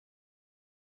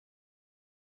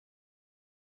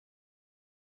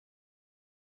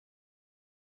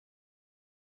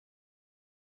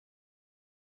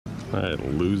All right,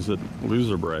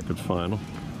 loser bracket final.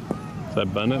 Is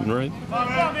that Bennett and Wright?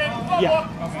 Yeah.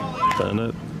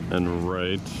 Bennett and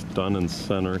Wright, Dunn in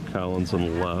center, Collins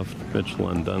in left, Mitch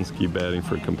Lendensky batting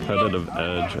for competitive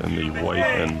edge, and the white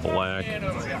and black,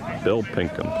 Bill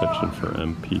Pinkham pitching for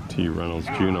MPT Rentals,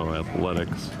 Juno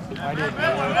Athletics.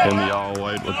 In the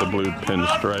all-white with the blue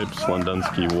pinstripes,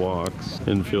 Lendensky walks.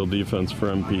 Infield defense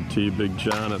for MPT, Big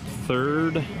John at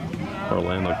third,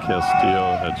 Orlando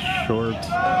Castillo at short,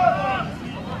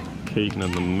 Caton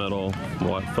in the middle,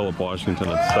 Philip Washington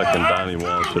at second, Donnie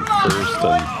Walsh at first,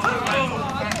 and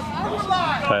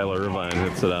Tyler Irvine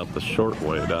hits it out the short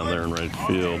way down there in right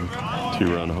field.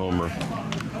 2-run homer.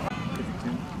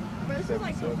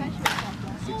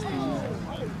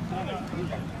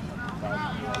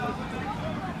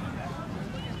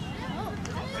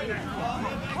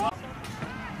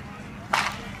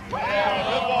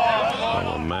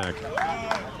 Mac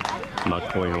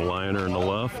knuckling liner in the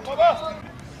left.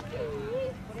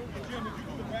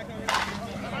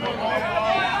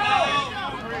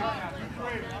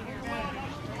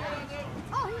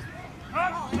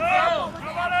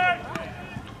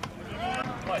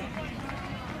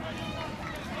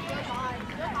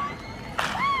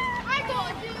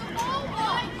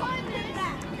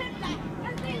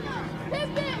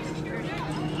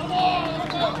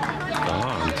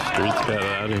 Street's got it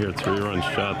out of here. 3-run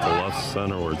shot to left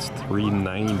center where it's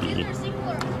 390.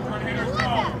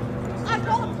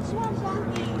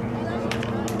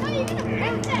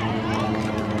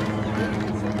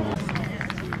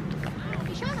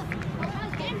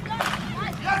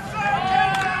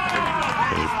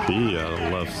 AP out of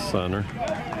left center.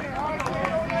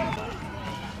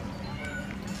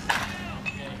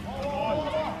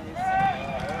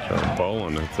 Joe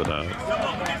Bowen hits it out.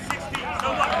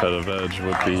 Head of edge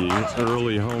with the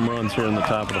early home runs here in the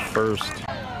top of the first.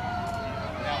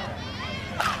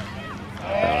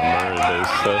 Murray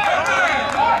base hit.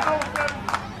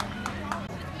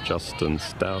 Justin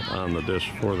Stout on the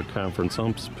dish for the conference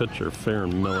umps. Pitcher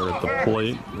Farron Miller at the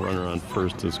plate. Runner on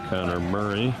first is Connor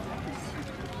Murray.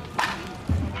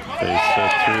 Base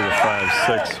hit through the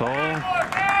 5-6 hole.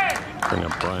 Bring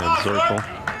up Brian Zirkle.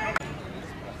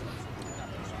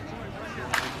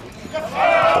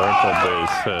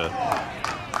 Base hit,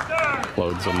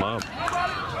 loads him up,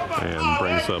 and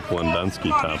brings up Lendensky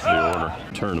top of the order.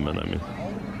 Tournament, I mean.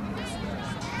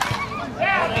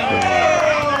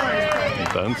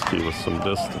 Lendensky with some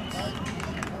distance.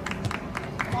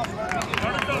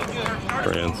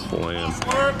 Grand slam.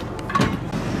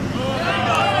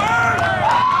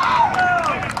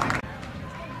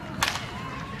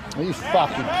 Are you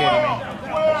fucking kidding me?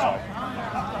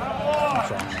 I'm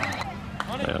sorry.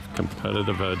 If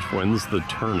competitive edge wins the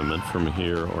tournament from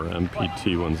here, or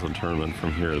MPT wins the tournament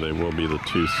from here, they will be the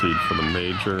 2 seed for the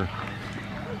major.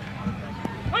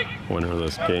 Winner of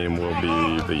this game will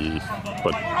be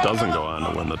but doesn't go on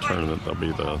to win the tournament, they'll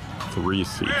be the 3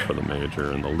 seed for the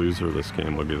major, and the loser of this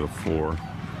game will be the 4.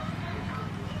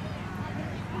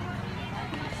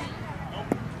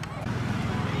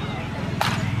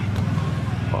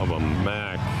 Bubba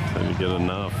Mack, did you get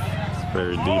enough?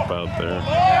 Very deep out there,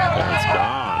 and it's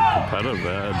gone. Competitive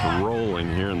edge rolling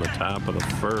here in the top of the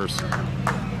first.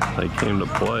 They came to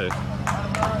play.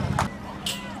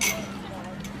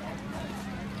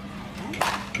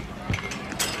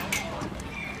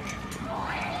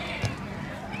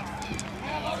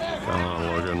 Come on,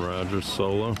 Logan Rogers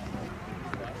solo.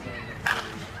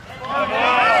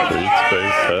 Streets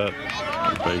base hit.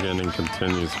 The big inning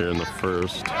continues here in the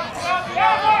first.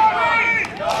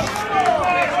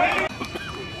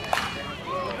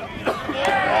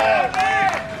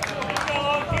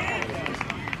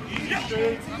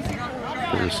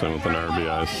 Pearson with an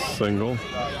RBI single.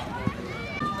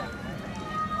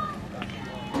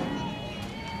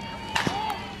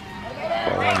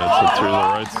 Bowen hits it through the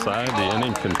right side. The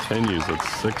inning continues at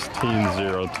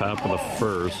 16-0, top of the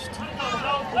first.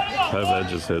 Head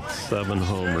edge has hit 7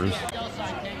 homers.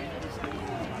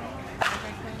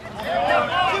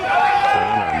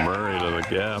 Connor Murray to the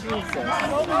gap.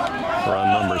 Run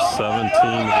number 17,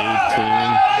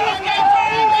 18.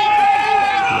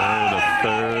 Murray to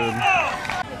third.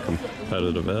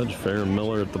 Competitive edge. Farron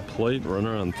Miller at the plate.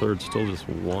 Runner on third, still just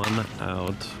 1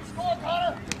 out.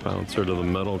 Bouncer to the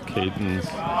middle. Caton's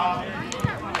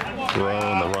throw,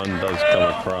 and the run does come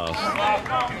across.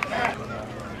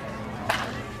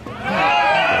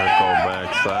 Go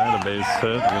backside, a base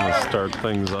hit. Going to start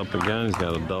things up again. He's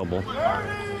got a double.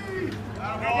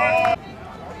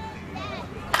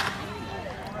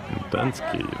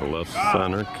 Lendensky, left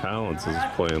center. Collins is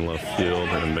playing left field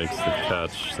and makes the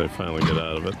catch. They finally get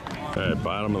out of it. All right,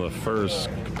 bottom of the first.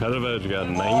 Competitive Edge got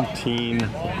 19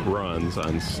 runs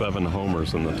on 7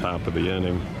 homers in the top of the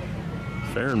inning.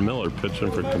 Farron Miller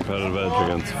pitching for Competitive Edge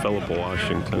against Philip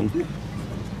Washington.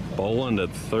 Boland at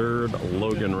third,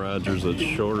 Logan Rogers at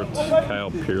short,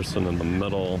 Kyle Pearson in the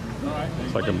middle.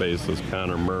 Second base is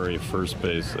Connor Murray. First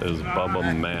base is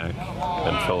Bubba Mack,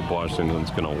 and Philip Washington's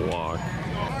going to walk.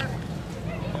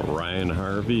 Ryan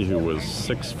Harvey, who was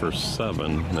 6 for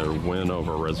 7, their win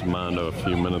over Resmondo a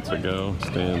few minutes ago,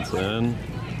 stands in.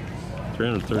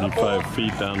 335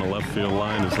 feet down the left field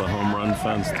line is the home run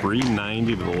fence.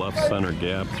 390 to the left center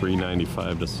gap,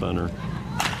 395 to center.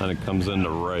 Then it comes into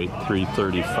right,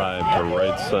 335 to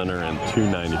right center, and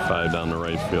 295 down the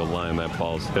right field line. That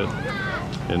ball's hit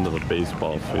into the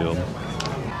baseball field.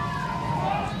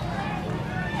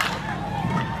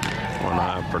 One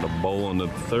hopper to Boland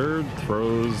at third,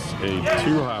 throws a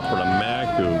 2-hopper to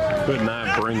Mack, who could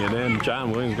not bring it in.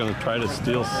 John Williams going to try to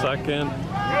steal second,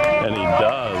 and he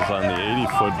does on the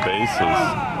 80-foot bases.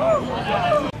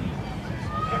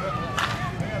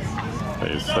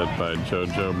 Base hit by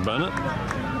JoJo Bennett.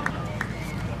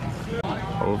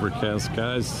 Overcast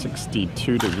skies,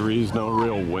 62 degrees, no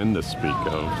real wind to speak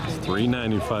of. It's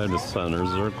 395 to center.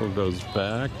 Zirkle goes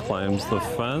back, climbs the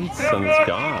fence, and it's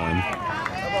gone.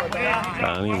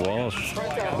 Donnie Walsh hit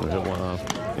one off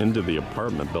into the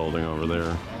apartment building over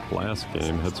there. Last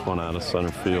game, hits one out of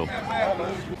center field.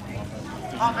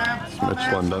 It's Mitch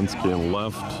Lendensky in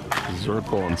left,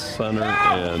 Zirkle in center,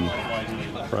 and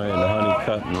Ryan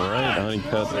Honeycutt in right.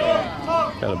 Honeycutt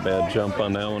got a bad jump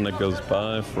on that one that goes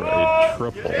by for a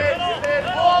triple.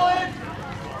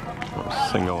 Or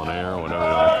single in air, whatever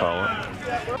you want to call it.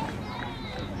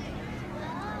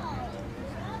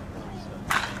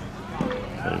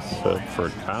 They set for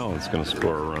Collins, going to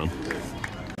score a run.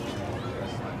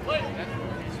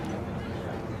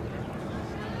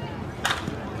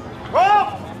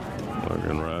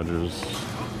 Logan Rogers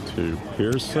to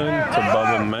Pearson to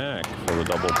Bubba Mack for the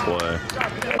double play.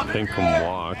 Pinkham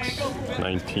walks,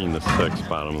 19-6,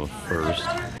 bottom of the first.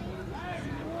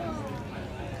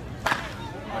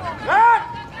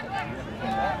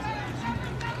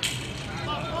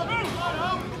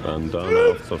 Undone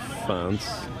off the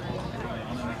fence.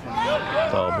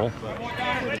 Double.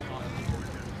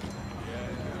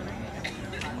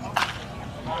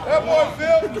 That boy,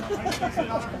 Phil!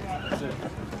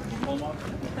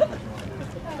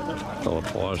 Philip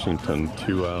Washington,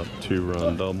 2-out,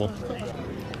 2-run double.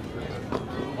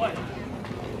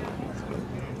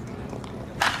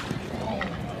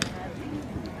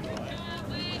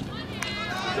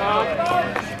 All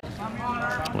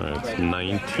right, it's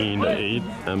 19-8,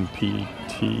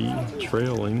 MPT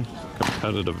trailing.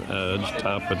 Competitive Edge,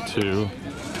 top of 2.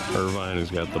 Irvine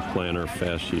has got the plantar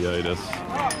fasciitis.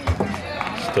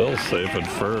 Still safe at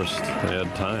first. They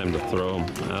had time to throw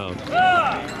him out.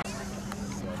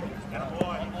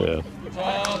 Yeah.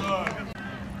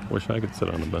 Wish I could sit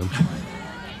on the bench.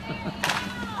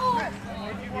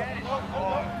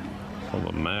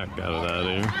 Well, Mack got it out of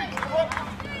here.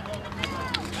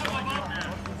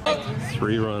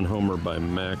 3-run homer by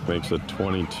Mack makes it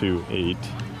 22-8.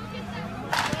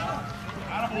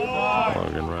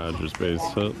 Logan Rogers base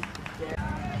hit.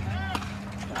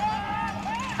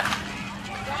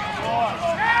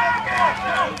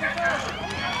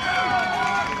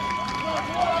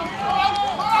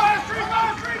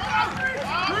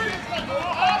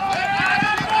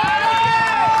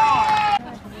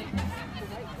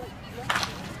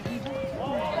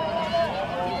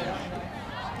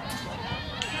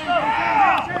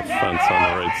 Fence on the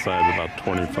right side is about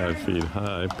 25 feet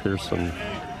high. Pearson, an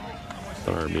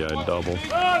RBI double.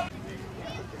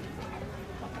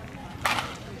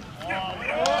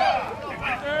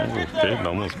 Dayton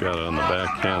almost got it on the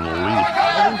backhand leap.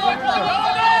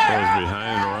 Goes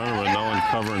behind the runner with no one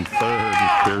covering third.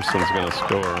 Pearson's going to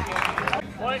score.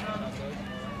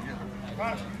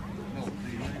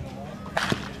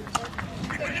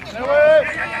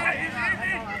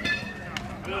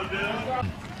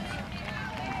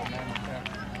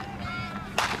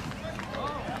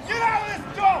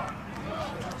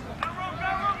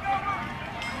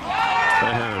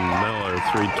 Aaron Miller,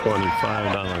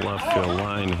 325 down the left field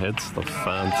line, hits the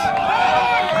fence.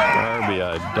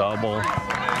 RBI double.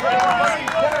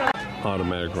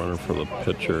 Automatic runner for the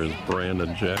pitcher is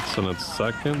Brandon Jackson at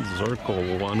second.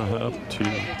 Zirkle 1-up to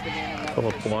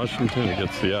Philip Washington. He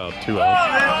gets the out, 2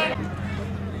 out.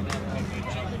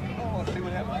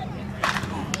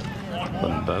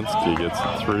 Lendensky gets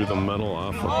it through the middle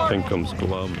off of Pinkham's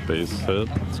glove, base hit.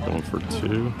 It's going for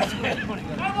 2.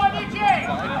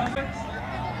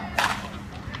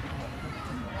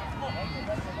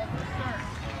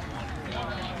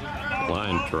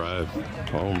 drive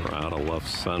homer out of left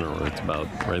center, where it's about,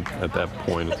 right at that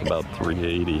point, it's about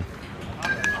 380.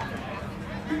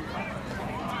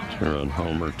 Two-run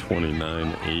homer,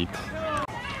 29-8.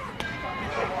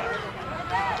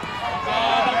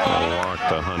 A walk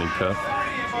to Honeycutt.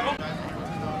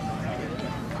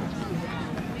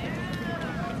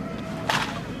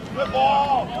 Good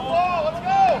ball! Good ball! Let's go!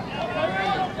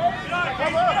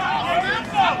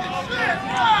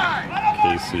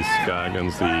 Casey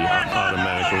Scoggins, the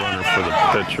automatic runner for the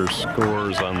pitcher,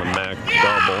 scores on the MAC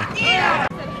double.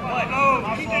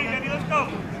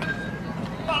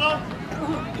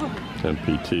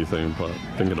 MPT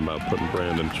thinking about putting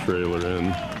Brandon Traylor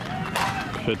in.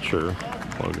 Pitcher,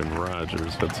 Logan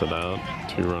Rogers hits it out.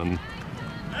 Two-run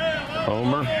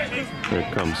homer. Here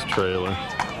comes Traylor.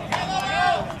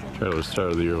 Traylor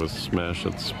started the year with Smash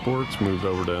at Sports, moved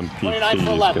over to MPT. He's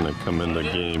going to come in the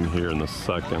game here in the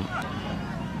second.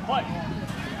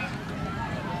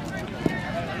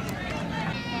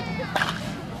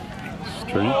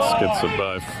 Streets gets it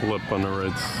by Flip on the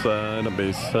right side, a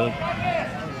base hit.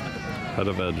 Head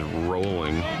of edge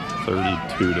rolling,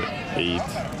 32-8.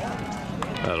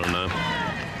 I don't know.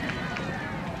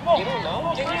 You don't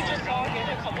know? Didn't you just log in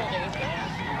a couple days ago?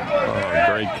 Oh,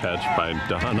 great catch by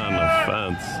Don on the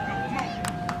fence.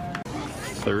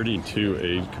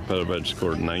 32-8. Competitive edge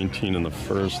scored 19 in the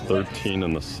first, 13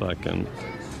 in the second.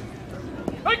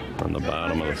 On the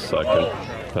bottom of the second,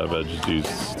 competitive edge do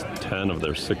 10 of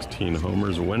their 16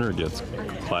 homers. Winner gets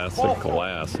classic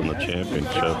glass in the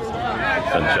championship.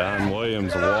 And John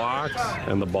Williams walks,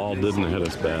 and the ball didn't hit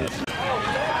his bat.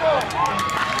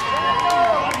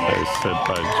 Base hit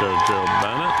by JoJo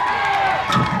Bennett.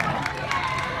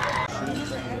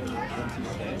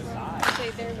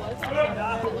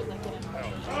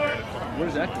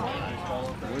 Where's that?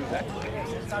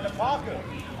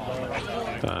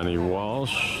 Donnie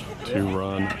Walsh,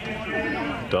 two-run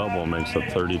double, makes it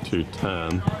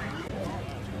 32-10.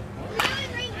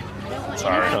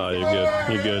 Sorry. Oh, you're good.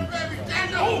 You're good.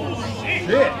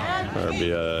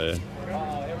 RBI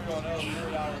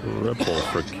triple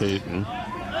for Caton.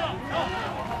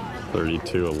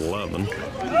 32-11.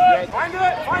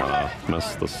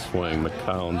 Missed the swing.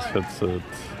 McCollins hits it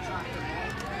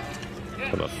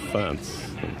to the fence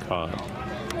and caught.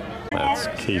 That's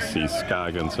Casey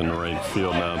Scoggins in right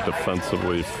field now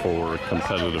defensively for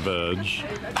competitive edge.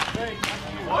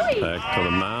 Back to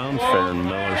the mound. Farron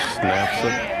Miller snaps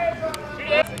it.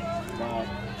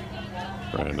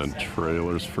 Brandon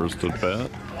Traylor's first at bat.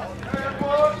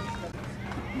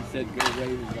 He said go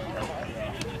Raiders.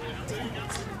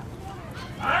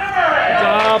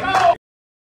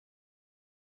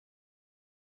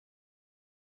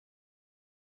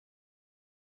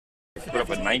 Put up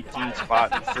a 19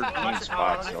 spot and 13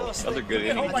 spot, so another good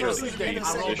inning here. They should be in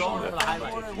position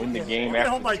to win the game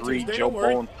after 3. Joe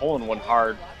Bowen pulling one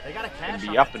hard and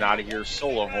be up and out of here.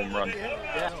 Solo home run.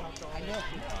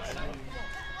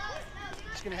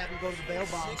 Just gonna have him go to the bail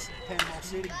bonds, Panama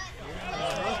City.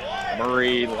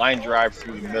 Murray line drive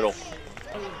through the middle.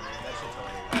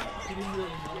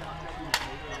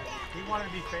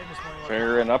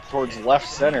 Fair and up towards left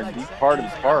center, deep part of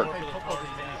the park.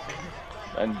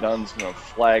 Ben Dunn's going to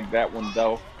flag that one,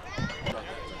 though.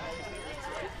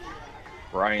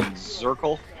 Brian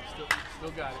Zirkle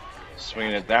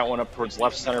swinging at that one up towards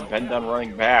left center. Ben Dunn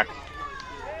running back.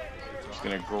 He's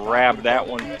going to grab that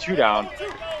one. 2 down.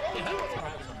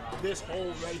 This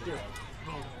hole right there.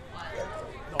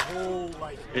 The hole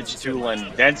right there. Pitch to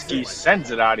Lendensky. Sends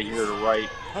it out of here to right.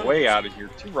 Way out of here.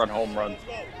 2-run home run.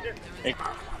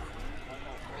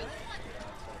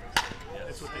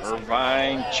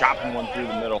 Irvine chopping one through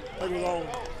the middle. A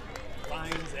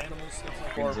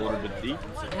little bit deep.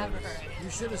 You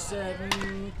should have said.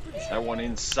 That one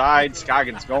inside.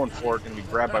 Scoggins going for it. Going to be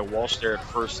grabbed by Walsh there at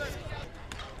first.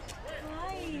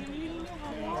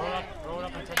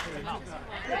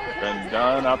 Ben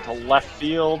Dunn out to left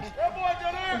field.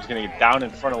 He's going to get down in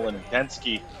front of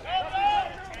Lendensky.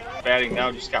 Batting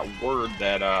now, just got word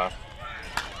that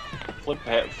Flip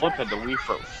had to leave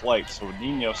for a flight, so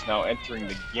Ninos now entering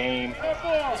the game.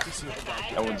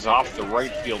 That one's off the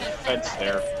right field fence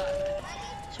there.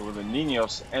 So with the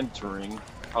Ninos entering,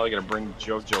 probably going to bring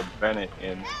JoJo Bennett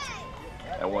in.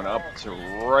 That one up to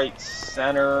right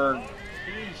center.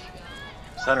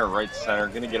 Right center.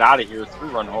 Going to get out of here.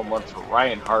 3-run home run for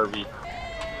Ryan Harvey.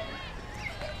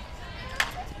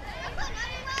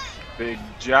 Big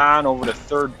John over to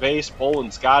third base.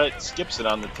 Boland's got it. Skips it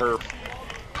on the turf.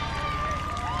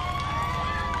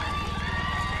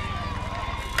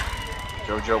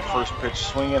 JoJo first pitch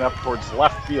swinging up towards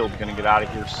left field. Going to get out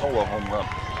of here. Solo home run.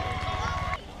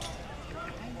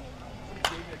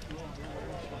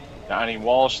 Donnie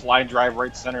Walsh, line drive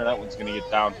right center. That one's going to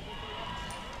get down.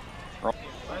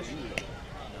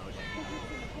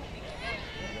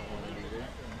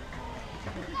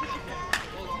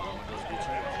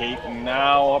 Peyton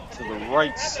now up to the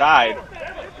right side.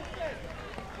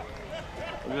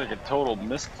 Looks like a total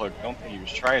misclick. Don't think he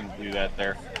was trying to do that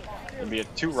there. It'll be a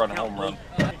 2-run home run.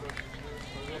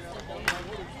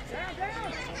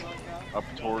 Up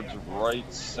towards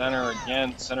right center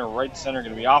again. Center, right center,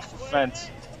 going to be off the fence.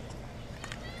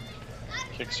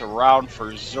 Kicks around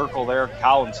for Zirkle there.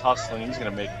 Collins hustling. He's going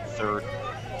to make the third.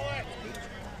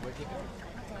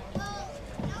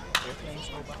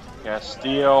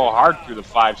 Castillo hard through the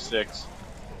 5-6.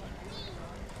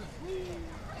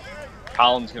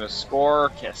 Collins going to score.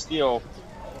 Castillo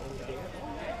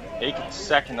taking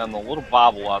second on the little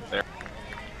bobble out there.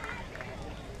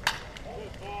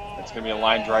 It's going to be a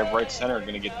line drive right center.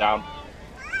 Going to get down.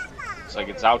 Looks like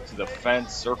it's out to the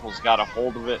fence. Circle's got a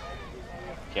hold of it.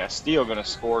 Castillo going to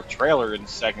score. Trailer in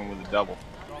second with a double.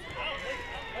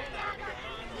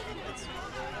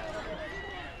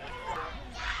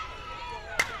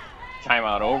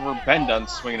 Timeout over. Ben Dunn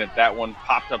swinging at that one.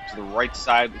 Popped up to the right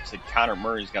side. Looks like Connor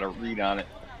Murray's got a read on it.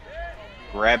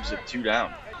 Grabs it 2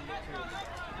 down.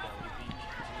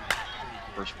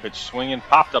 First pitch swinging.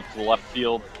 Popped up to the left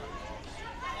field.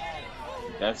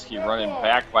 Densky running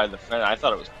back by the fence. I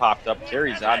thought it was popped up.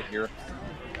 Carries out of here.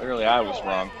 Clearly I was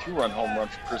wrong. 2-run home run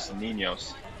for Chris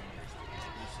Ninos.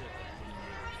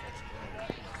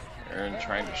 Aaron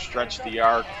trying to stretch the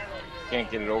arc.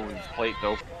 Can't get it over the plate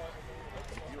though.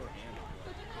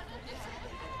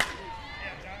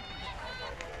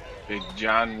 Big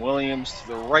John Williams to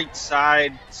the right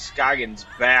side. Scoggins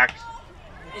back.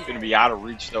 Going to be out of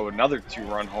reach though. Another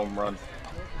 2-run home run.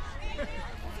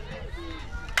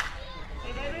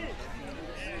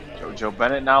 Joe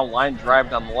Bennett now line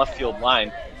drive down the left field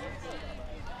line.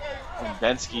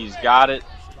 Bensky's got it.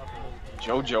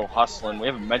 JoJo hustling. We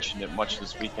haven't mentioned it much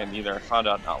this weekend either. I found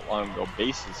out not long ago.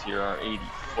 Bases here are 80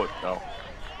 foot though.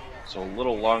 So a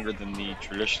little longer than the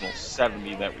traditional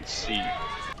 70 that we see.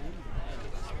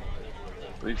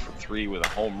 3 for 3 with a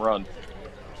home run.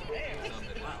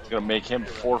 It's going to make him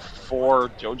 4 for 4.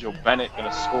 JoJo Bennett going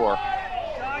to score.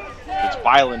 It's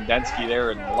Bylan Densky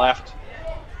there in the left.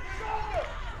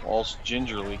 Walsh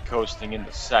gingerly coasting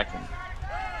into second.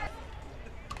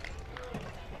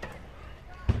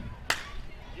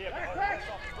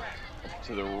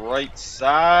 To the right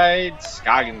side.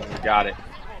 Scoggins has got it.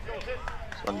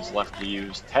 This one's left to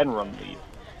use. 10-run lead.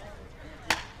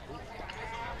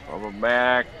 Over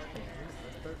back.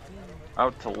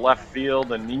 Out to left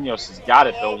field, and Ninos has got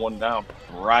it though, 1 down.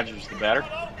 Rogers the batter.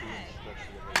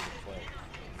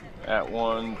 That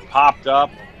one popped up.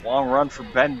 Long run for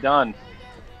Ben Dunn.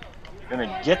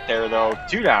 Gonna get there though.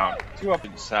 2 down. 2 up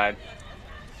inside.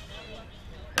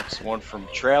 Next one from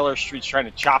Trailer. Street's trying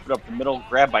to chop it up the middle.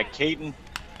 Grabbed by Caton.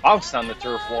 Bounced on the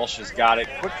turf. Walsh has got it.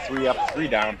 Quick 3 up, 3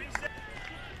 down.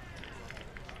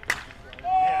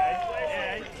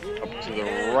 Up to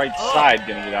the right side.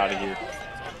 Gonna get out of here.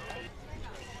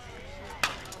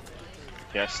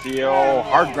 Castillo,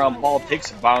 hard ground ball,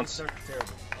 takes a bounce.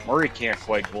 Murray can't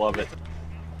quite glove it.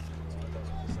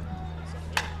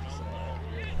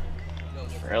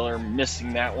 Trailer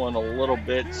missing that one a little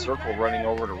bit. Circle running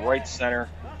over to right center.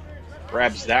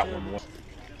 Grabs that one.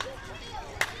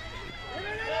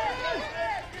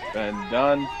 Ben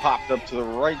Dunn popped up to the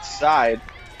right side.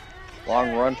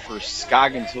 Long run for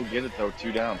Scoggins. He'll get it though,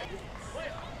 2 down.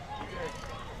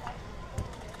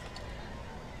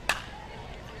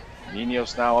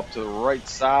 Ninos now up to the right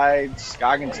side.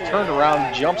 Scoggins turned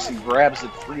around, jumps and grabs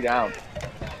it 3 down.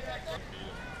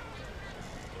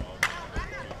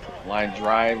 Line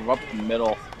drive up the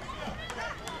middle.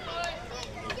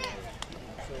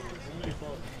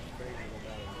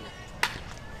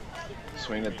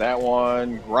 Swing at that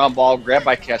one. Ground ball grabbed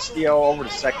by Castillo over to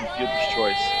second fielder's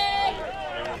choice.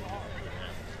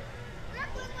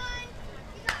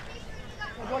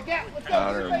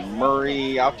 Connor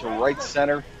Murray out to right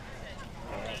center.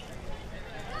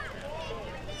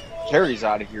 Carries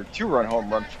out of here. 2-run home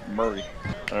run for Murray.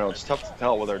 I don't know, it's tough to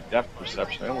tell with our depth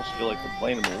perception. I almost feel like we're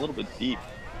playing him a little bit deep.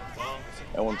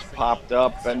 That one's popped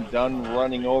up. Ben Dunn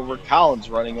running over. Collins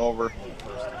running over.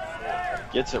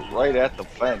 Gets it right at the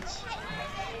fence.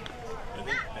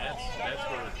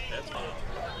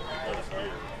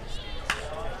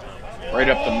 Right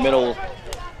up the middle.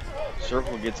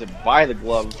 Circle gets it by the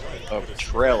glove of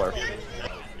Trailer.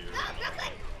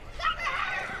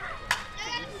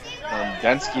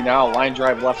 Densky now, line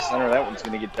drive left center. That one's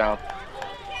going to get down.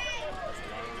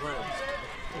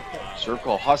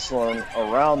 Circle hustling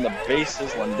around the bases.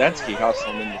 Lendensky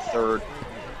hustling into third.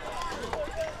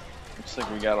 Looks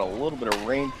like we got a little bit of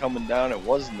rain coming down. It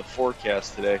was in the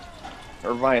forecast today.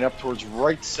 Irvine up towards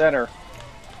right center.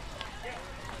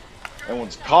 That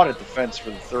one's caught at the fence for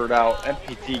the third out.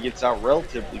 MPT gets out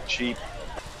relatively cheap.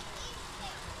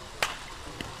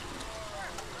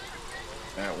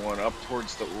 That one up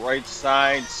towards the right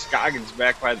side. Scoggins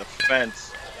back by the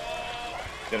fence.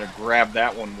 Gonna grab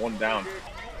that one down.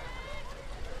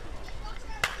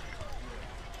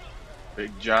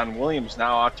 Big John Williams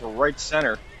now out to right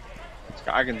center.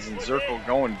 Scoggins and Zirkle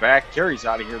going back. Carries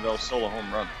out of here though, solo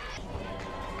home run.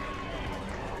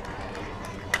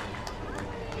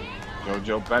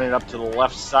 JoJo Bennett up to the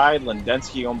left side.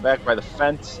 Lendensky going back by the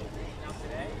fence.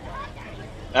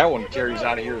 That one carries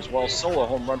out of here as well. Solo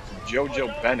home run from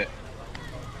JoJo Bennett.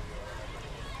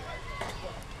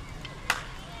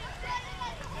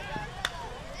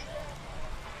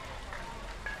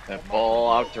 That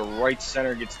ball out to right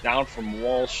center gets down from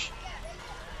Walsh.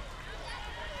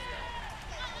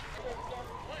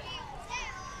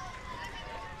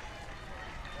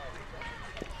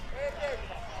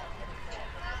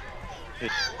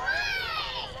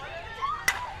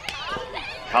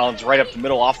 Collins right up the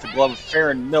middle off the glove of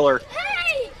Farron Miller.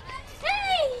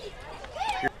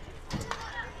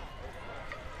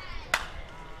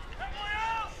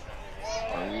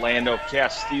 Orlando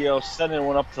Castillo sending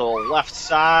one up to the left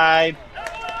side.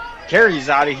 Carries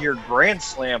out of here, grand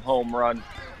slam home run.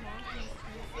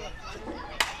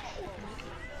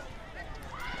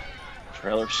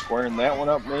 Trailer squaring that one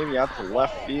up maybe out to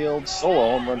left field.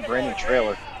 Solo home run, Brandon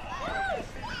Trailer.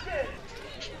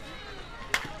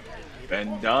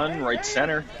 Ben Dunn, right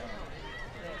center.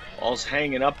 Ball's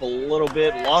hanging up a little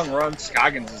bit. Long run.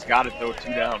 Scoggins has got it though,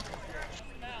 2 down.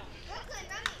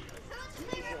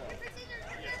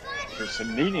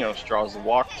 Ninios draws the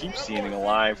walk, keeps the inning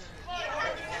alive.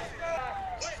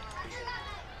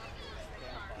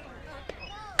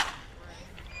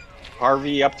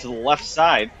 Harvey up to the left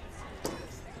side.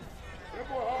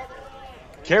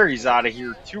 Carries out of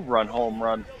here, 2-run home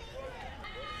run.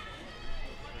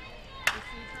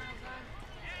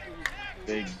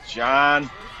 Big John.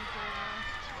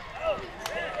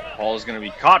 Ball is going to be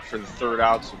caught for the third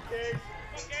out. So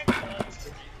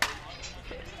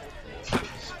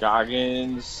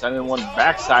Scoggins sending one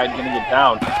backside, going to get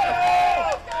down.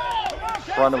 In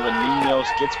front of Ninos,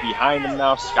 gets behind him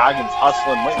now. Scoggins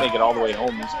hustling, might make it all the way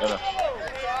home. He's going to.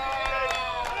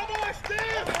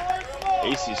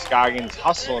 AC Scoggins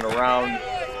hustling around.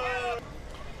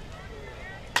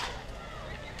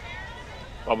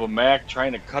 Bubba Mack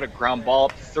trying to cut a ground ball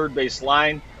up the third base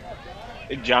line.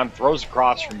 Big John throws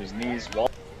across from his knees.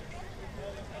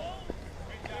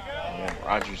 And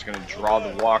Rogers going to draw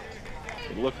the walk.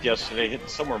 It looked yesterday, hitting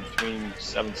somewhere between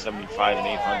 775 and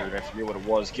 800. I forget what it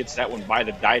was. Gets that one by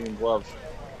the diving glove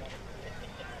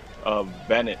of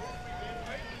Bennett.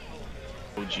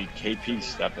 OG KP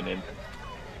stepping in.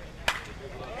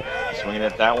 Swinging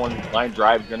at that one. Line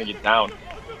drive going to get down.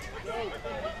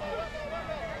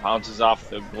 Bounces off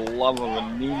the glove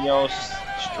of Ninos.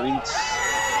 Streets.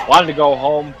 Wanted to go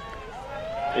home.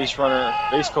 Base runner,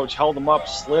 base coach held him up,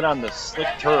 slid on the slick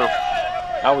turf.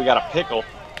 Now we got a pickle.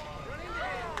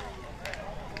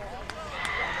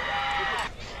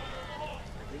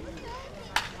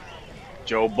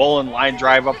 Joe Bullen, line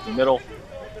drive up the middle.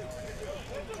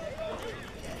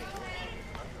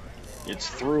 It's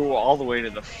through all the way to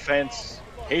the fence.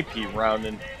 KP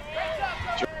rounding.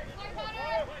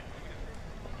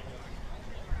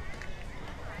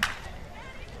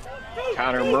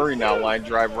 Connor Murray now line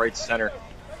drive right center.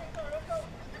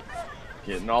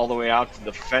 Getting all the way out to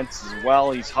the fence as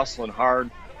well. He's hustling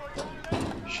hard.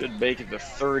 Should make it to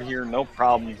third here, no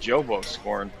problem. Jobo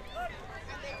scoring.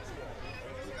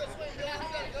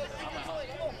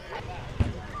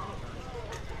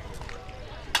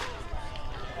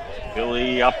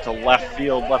 Billy up to left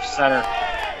field, left center.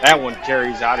 That one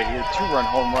carries out of here. 2-run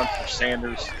home run for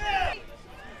Sanders.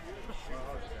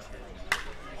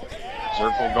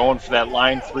 Zirkle going for that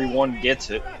line, 3-1, gets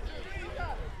it.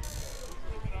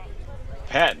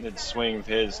 Patented swing of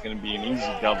his, going to be an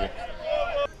easy double.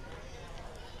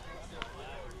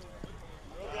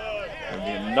 There'll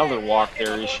be another walk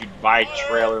there issued by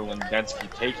Trailer.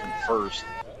 Lendensky taking first.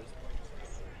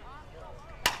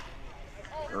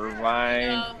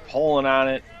 Irvine pulling on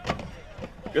it.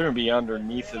 Going to be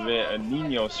underneath of it.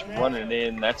 Ninos running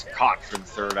in. That's caught for the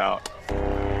third out.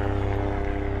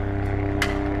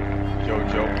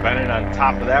 JoJo Bennett on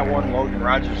top of that one. Logan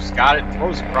Rogers got it.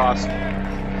 Throws across.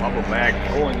 Bubba Mack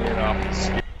pulling in off the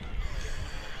skip.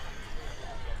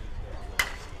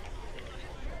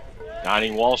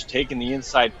 Donnie Walsh taking the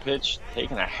inside pitch.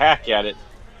 Taking a hack at it.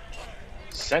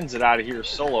 Sends it out of here.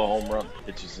 Solo home run.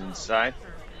 Pitches inside.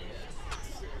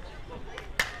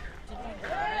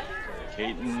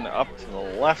 Caton up to the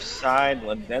left side.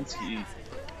 Lendensky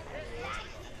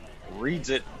reads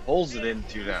it, pulls it in,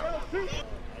 2 down.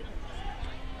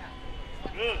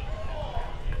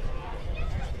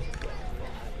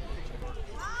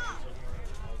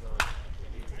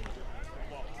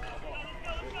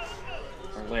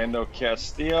 Orlando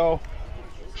Castillo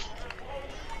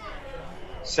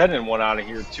sending one out of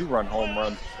here, 2-run home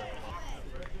run.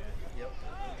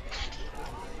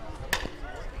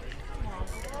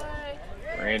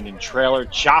 Brandon Trailer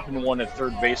chopping one at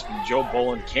third baseman Joe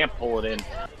Bolin can't pull it in.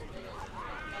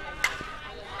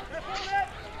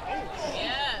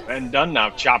 Ben Dunn now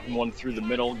chopping one through the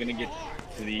middle, gonna get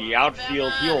to the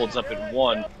outfield. He holds up at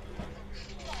 1.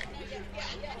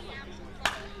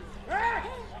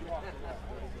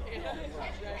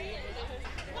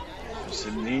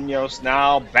 Ninos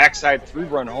now, backside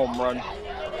 3-run home run.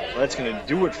 Well, that's going to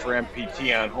do it for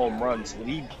MPT on home runs.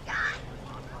 Lead.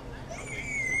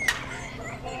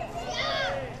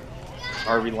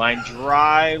 Harvey line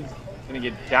drive, going to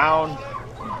get down.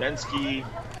 Densky.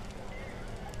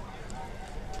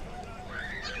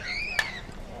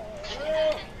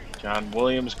 John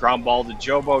Williams, ground ball to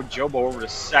Jobo. Jobo over to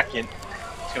second.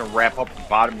 It's going to wrap up the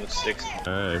bottom of the 6th.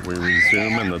 All right, we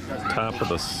resume in the top of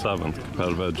the 7th.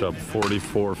 Competitive edge up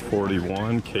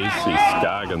 44-41. Casey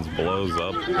Scoggins blows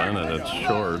up Bennett at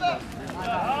short.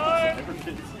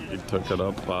 He took it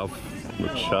up off the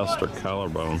chest or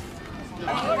collarbone.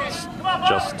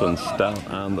 Justin Stout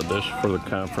on the dish for the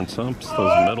conference umps.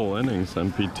 Those middle innings,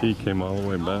 MPT came all the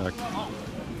way back.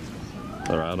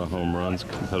 They're out of home runs.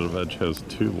 Competitive edge has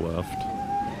 2 left.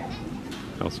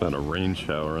 Also had a rain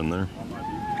shower in there.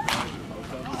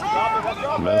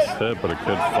 Missed hit, but it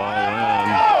could fall in.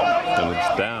 And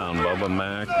it's down. Bubba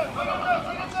Mack.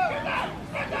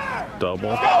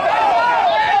 Double.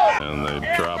 And they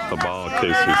drop the ball.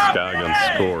 Casey Scoggins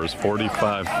scores.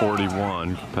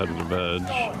 45-41. Competitive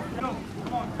edge.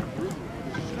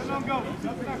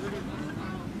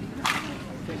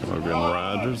 Logan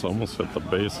Rogers almost hit the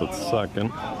base at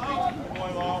second.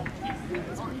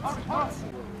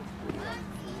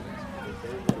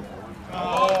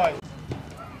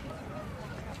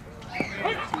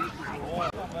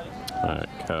 Alright,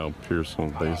 Kyle Pearson,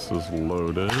 bases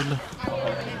loaded.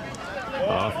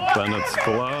 Off Bennett's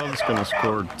gloves, gonna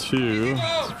score 2.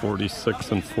 It's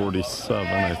 46-47,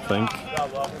 I think.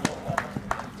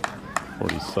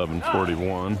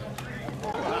 47-41.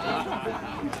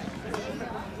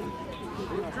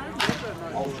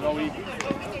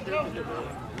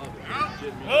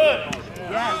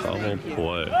 Double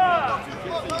play.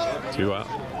 2 out.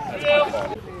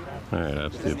 Alright,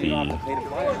 after the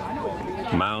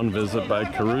mound visit by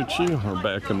Carucci, we're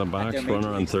back in the box.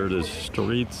 Runner on third is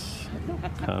Streets.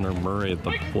 Connor Murray at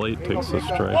the plate takes a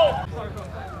strike.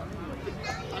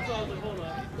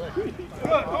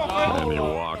 And he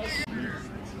walks.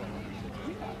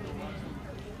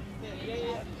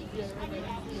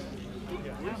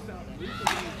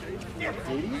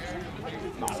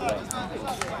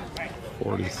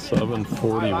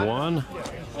 (47-41).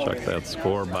 Check that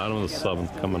score. Bottom of the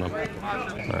 7th coming up.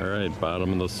 All right,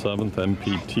 bottom of the 7th.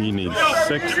 MPT needs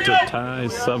 6 to tie,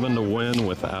 7 to win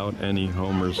without any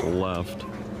homers left.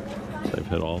 They've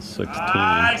hit all 16.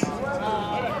 Competitive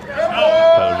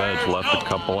edge left a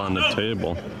couple on the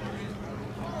table.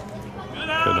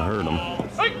 Could hurt them.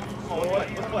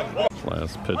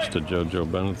 Last pitch to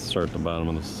JoJo Bennett. Start the bottom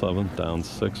of the 7th. Down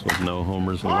 6 with no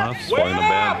homers left. Swing a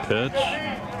bad pitch.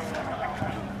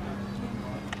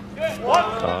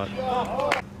 Caught.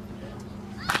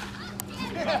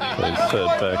 Place hit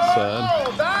backside.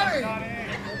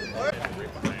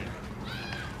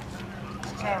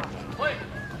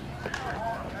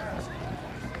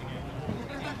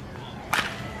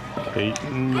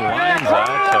 Peyton lines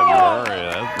out to Murray.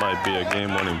 That might be a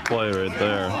game-winning play right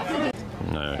there.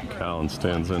 All right, Collins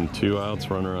stands in, 2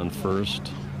 outs. Runner on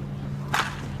first.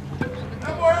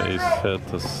 Base hit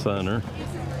to center.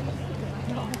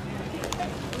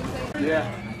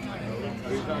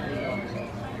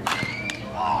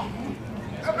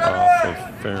 Off of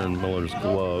Farron Miller's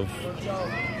glove.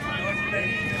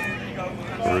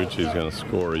 Carucci's going to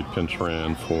score. He pinch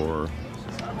ran for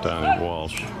Donnie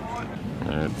Walsh. All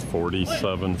right,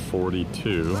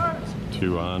 47-42.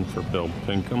 2 on for Bill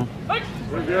Pinkham.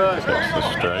 We're good. Takes the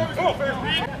strike.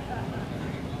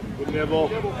 Good nibble.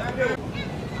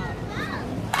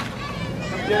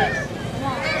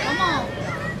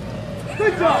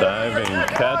 Diving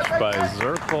catch by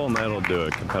Zirkle, and that'll do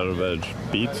it. Competitive edge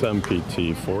beats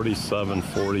MPT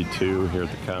 47-42 here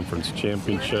at the conference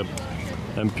championship.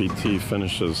 MPT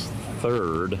finishes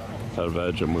third out of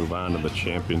Edge and move on to the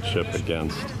championship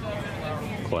against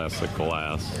Classic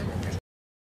Glass.